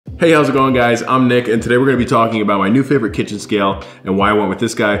Hey, how's it going, guys? I'm Nick, and today we're going to be talking about my new favorite kitchen scale and why I went with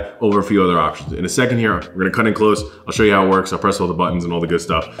this guy over a few other options. In a second here, we're going to cut in close. I'll show you how it works. I'll press all the buttons and all the good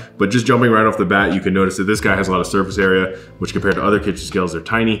stuff. But just jumping right off the bat, you can notice that this guy has a lot of surface area, which compared to other kitchen scales, they're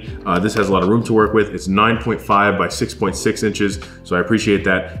tiny. This has a lot of room to work with. It's 9.5 by 6.6 inches, so I appreciate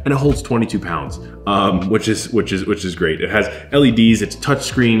that. And it holds 22 pounds, which is great. It has LEDs, it's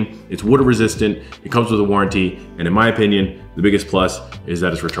touchscreen, it's water resistant, it comes with a warranty, and in my opinion, the biggest plus is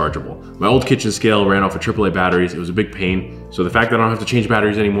that it's rechargeable. My old kitchen scale ran off of AAA batteries. It was a big pain. So the fact that I don't have to change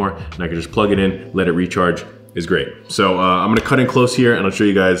batteries anymore and I can just plug it in, let it recharge is great. So I'm gonna cut in close here and I'll show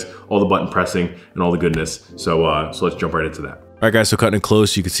you guys all the button pressing and all the goodness. So let's jump right into that. All right, guys, so cutting in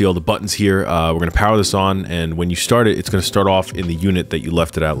close, you can see all the buttons here. We're gonna power this on, and when you start it, it's gonna start off in the unit that you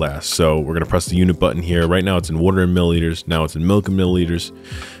left it at last. So we're gonna press the unit button here. Right now it's in water in milliliters. Now it's in milk in milliliters.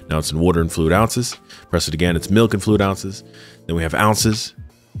 Now it's in water and fluid ounces. Press it again, it's milk and fluid ounces. Then we have ounces.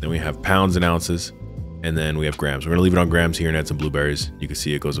 Then we have pounds and ounces. And then we have grams. We're gonna leave it on grams here and add some blueberries. You can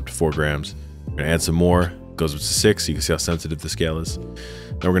see it goes up to 4 grams. We're gonna add some more. It goes up to 6. So you can see how sensitive the scale is.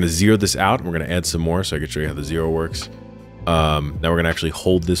 Now we're gonna zero this out, and we're gonna add some more so I can show you how the zero works. Now we're gonna actually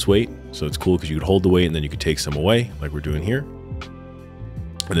hold this weight. So it's cool because you could hold the weight and then you could take some away like we're doing here.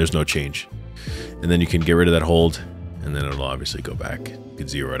 And there's no change. And then you can get rid of that hold and then it'll obviously go back. You can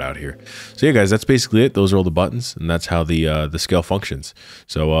zero it out here. So yeah, guys, that's basically it. Those are all the buttons and that's how the scale functions.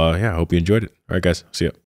 So yeah, I hope you enjoyed it. All right, guys, see ya.